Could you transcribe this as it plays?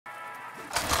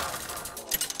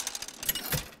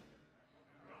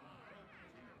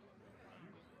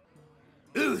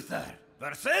Luther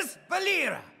versus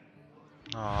Valera.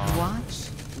 Watch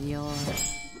your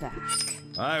back.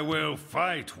 I will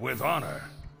fight with honor.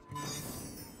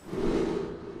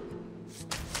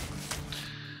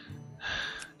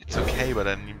 It's okay, but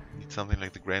I need something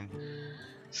like the Gram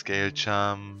Scale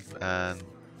Jump and...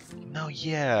 No,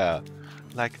 yeah!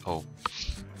 Like, oh.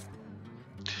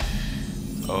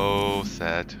 Oh,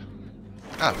 sad.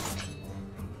 Ah.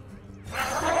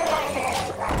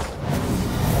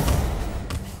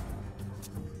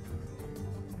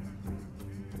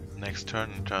 Next turn,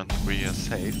 turn 3 is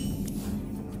safe.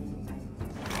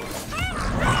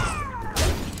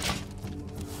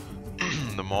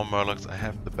 The more Murlocs I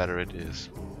have, the better it is.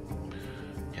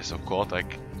 Yes, of course,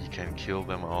 you can kill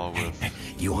them all with...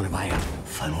 You wanna buy a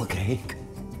funnel cake?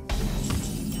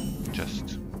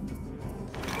 Just...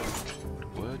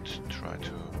 would try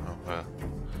to...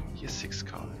 here's 6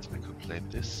 cards. I could play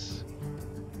this.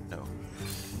 No.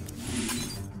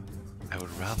 I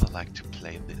would rather like to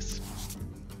play this.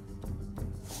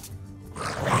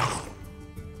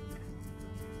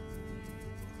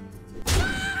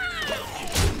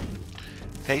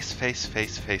 Face, face,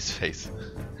 face, face, face.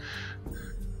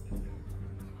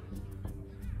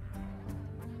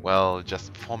 Well,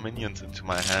 just 4 minions into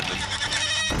my hand,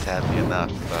 and sadly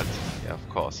enough, but yeah, of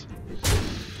course.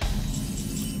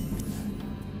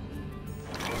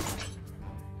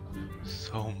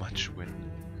 So much win.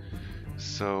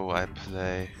 So I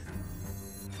play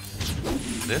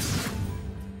this.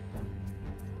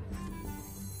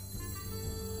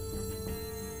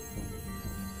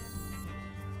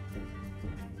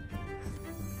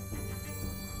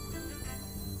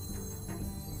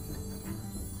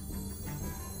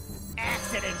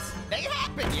 Accidents, they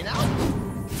happen, you know?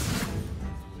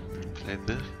 Play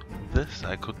this.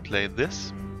 I could play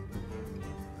this.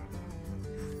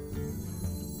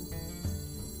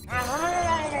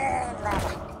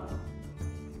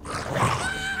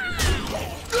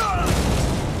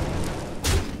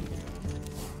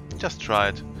 Just try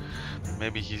it.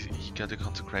 Maybe he got to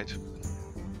consecrate.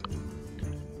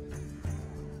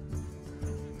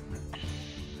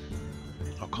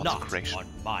 Or consecration. Not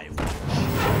on my watch.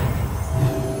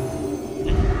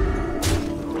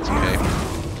 It's okay.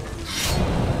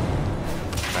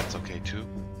 That's okay too.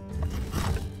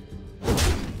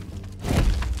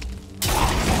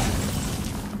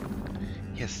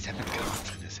 He has 7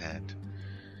 cards in his hand.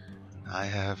 I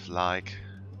have like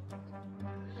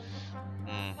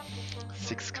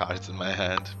 6 cards in my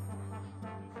hand.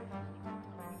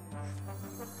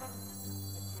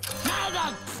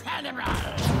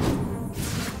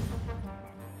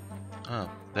 Ah,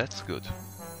 that's good.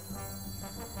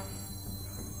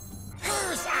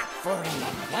 Who's up for an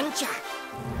adventure?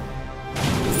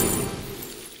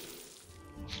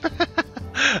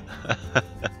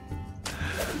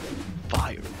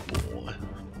 Fireball.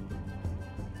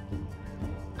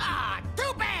 Ah,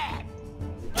 too bad!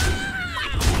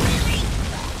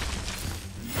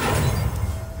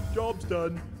 Job's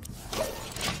done.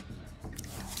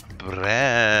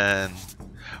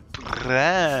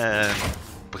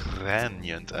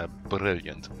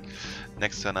 Brilliant.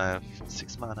 Next turn I have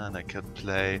 6 mana and I can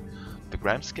play the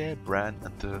Grimescale, Bran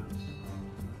and the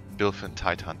Bilfin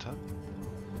Tidehunter.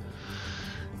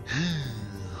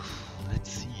 Let's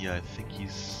see, I think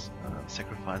he's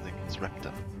sacrificing his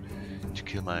Raptor to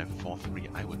kill my 4/3,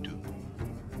 I would do.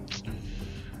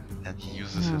 And he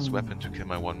uses his weapon to kill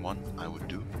my 1/1, I would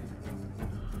do.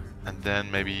 And then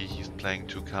maybe he's playing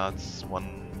 2 cards,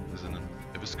 one is an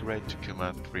Eviscerate to kill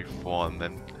my 3/4, and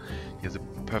then he has a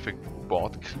perfect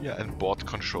board clear and board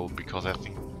control, because I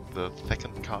think the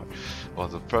second card, or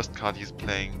the first card he's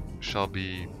playing shall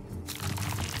be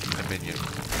a minion.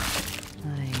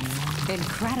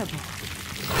 Incredible.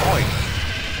 Going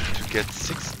to get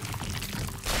 6.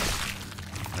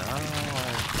 Now,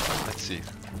 let's see.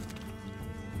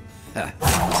 Okay.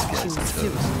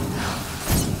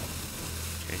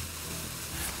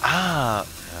 Ah!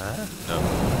 No.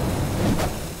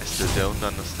 I still don't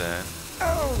understand.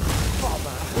 Oh,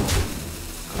 bother!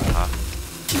 Ah.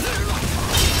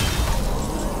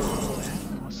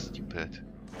 That was stupid.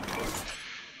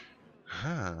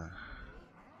 Huh.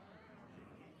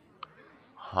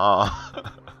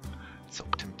 So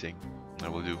tempting. I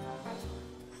will do.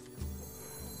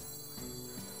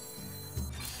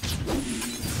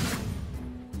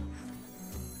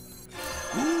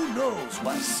 Who knows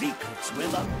what secrets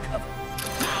we'll uncover?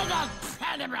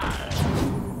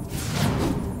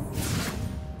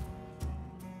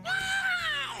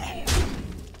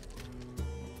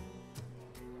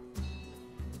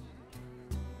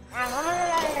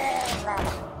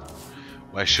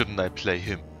 Why shouldn't I play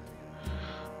him?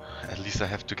 At least I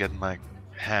have to get my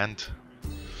hand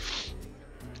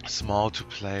small to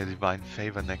play Divine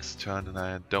Favor next turn, and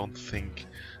I don't think...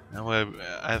 Well,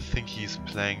 I think he's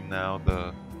playing now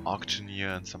the Auctioneer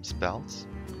and some spells,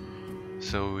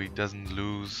 so he doesn't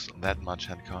lose that much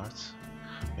hand cards.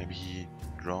 Maybe he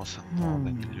draws some more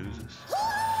than he loses.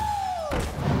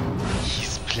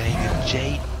 He's playing a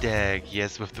Jade deck,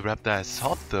 yes, with the Raptor I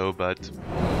thought though, but...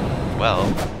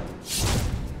 well...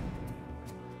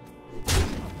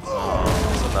 Oh,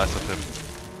 so nice of him.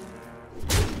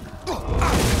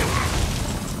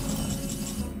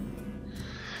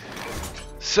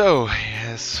 So, he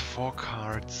has 4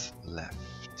 cards left.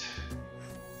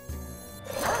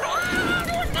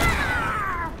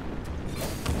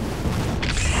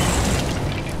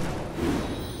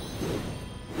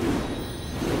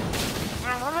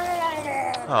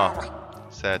 Oh,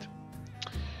 sad.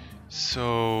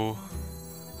 So...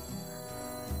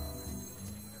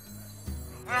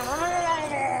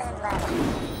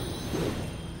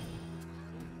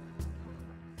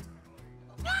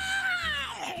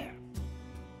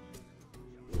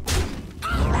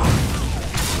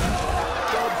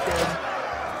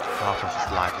 half of his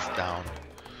life is down.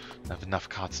 I have enough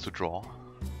cards to draw.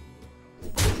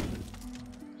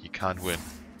 He can't win.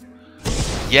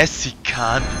 Yes, he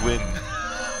can't win!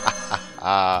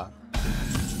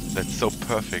 That's so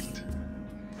perfect.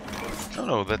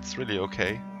 No, that's really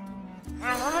okay.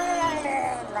 I'm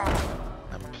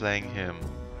playing him.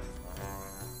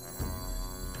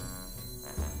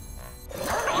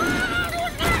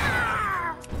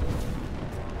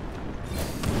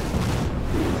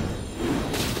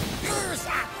 Who's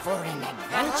up for an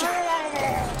adventure?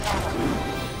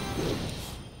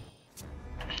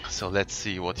 So let's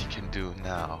see what he can do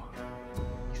now.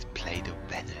 He's played a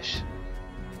Vanish.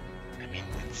 I mean,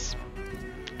 it's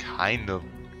kind of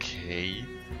okay.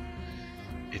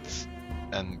 It's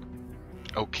an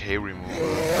okay removal,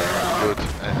 but good.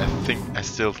 I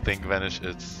still think Vanish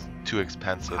is too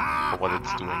expensive for what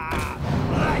it's doing.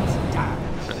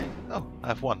 Really? Oh, I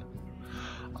have won.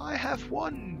 I have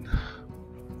won!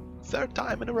 3rd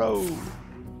time in a row!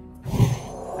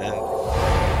 And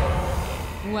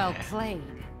Well played.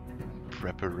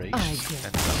 preparation I get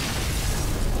and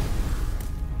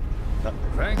no.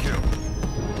 Thank you.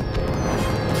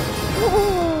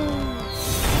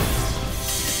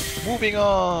 Moving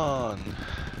on!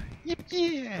 Yep,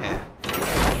 yeah!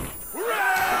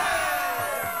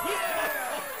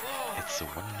 It's a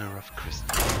wonder of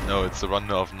Christmas. No, it's a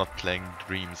wonder of not playing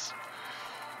Dreams.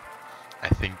 I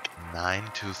think 9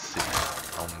 to 6.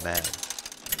 Oh man.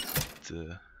 It's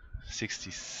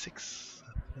 66,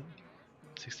 I think.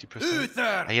 60%.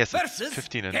 Uther Yes, it's versus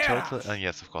 15 in chaos. total.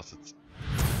 Yes, of course it's...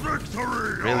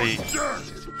 Victory! Really? or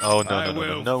death! Oh no, I no, no,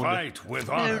 will no, no, fight with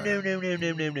no, honor. no, no, no,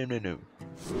 no, no, no, no, no.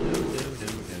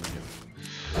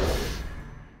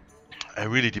 I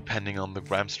really depending on the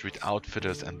Graham Street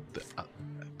Outfitters and the,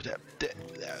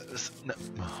 no.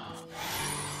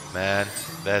 Man,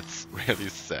 that's really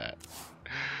sad.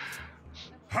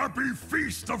 Happy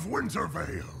Feast of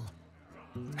Wintervale!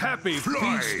 Happy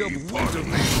Fly, feast of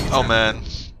Wintervale! Oh man.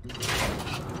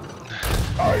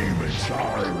 I'm in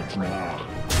charge now.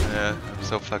 Yeah, I'm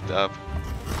so fucked up.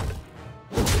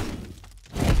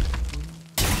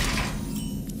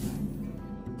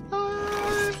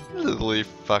 I'm literally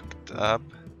fucked up.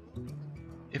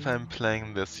 If I'm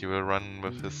playing this, he will run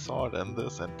with his sword and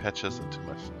this and patches into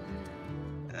my...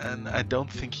 And I don't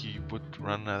think he would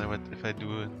run otherwise if I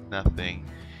do nothing.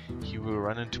 He will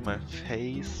run into my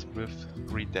face with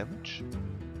 3 damage.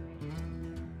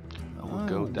 I will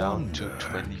go down to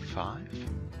 25.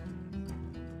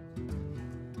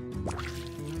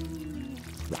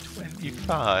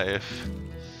 25.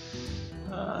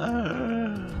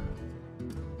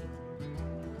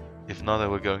 If not, I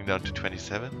will going down to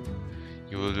 27.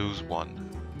 You will lose 1.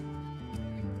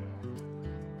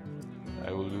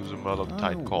 I will lose a Murloc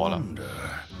Tide Caller.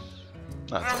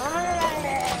 That's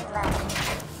okay.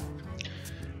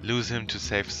 Lose him to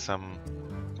save some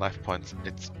life points.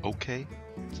 It's okay.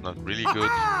 It's not really good,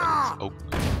 but it's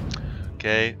okay.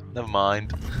 Okay, never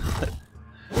mind.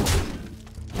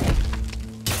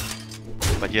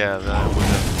 But yeah, then I would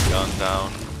have gone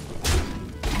down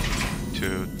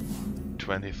to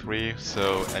 23,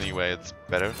 so anyway, it's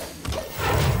better.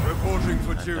 Reporting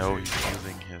for I know he's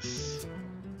using his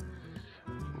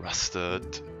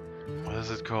rusted... what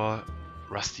is it called?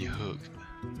 Rusty hook.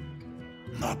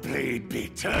 My blade be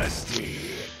thirsty.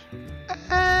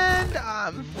 And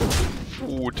I'm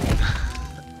food.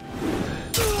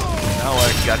 Now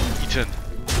I got eaten.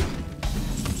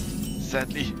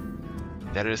 Sadly,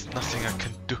 there is nothing I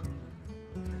can do.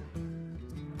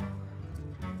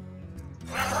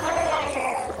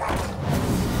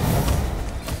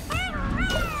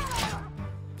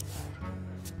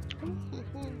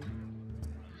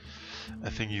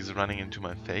 think he's running into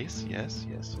my face? Yes,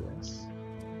 yes, yes.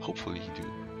 Hopefully he do.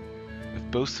 If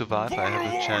both survive, I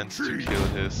have a chance to kill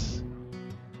his...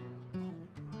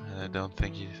 I don't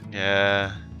think he...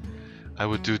 Yeah, I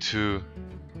would do too.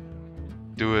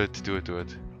 Do it, do it, do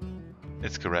it.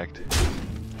 It's correct.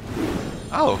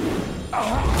 Oh!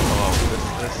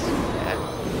 Oh, this... Yeah.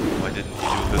 Why didn't he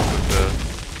do this with the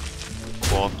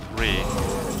 4-3?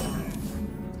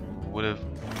 Would have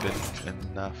been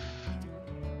enough.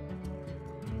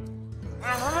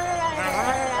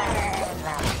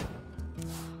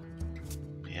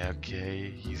 Yeah,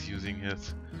 okay, he's using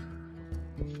his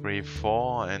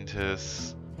 3-4 and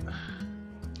his...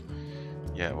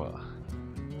 Yeah, well...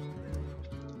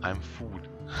 I'm food.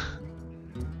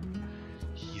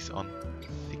 He's on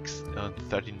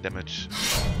 13 damage.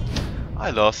 I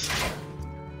lost.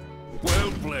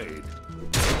 Well played.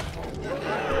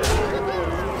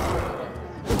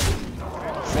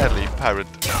 Sadly, pirate.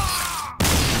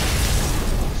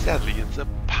 Sadly, it's a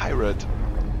pirate.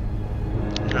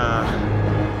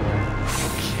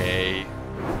 Okay.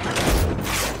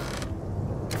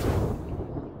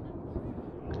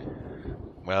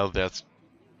 Well, there's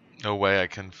no way I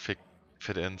can fit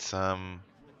in some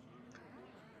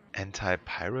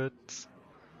anti-pirates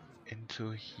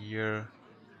into here.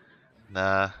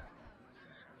 Nah.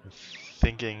 I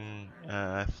think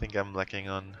I'm lacking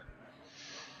on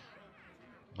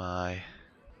my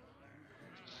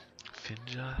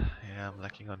Finja. Yeah, I'm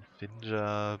lacking on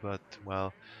Finja, but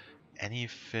well, any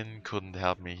Fin couldn't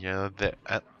help me here.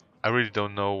 I really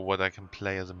don't know what I can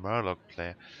play as a Murloc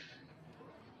player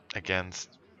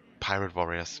against pirate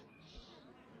warriors.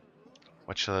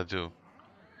 What shall I do?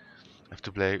 I have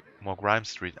to play more Grime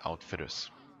Street outfitters.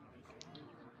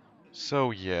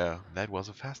 So yeah, that was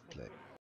a fast play.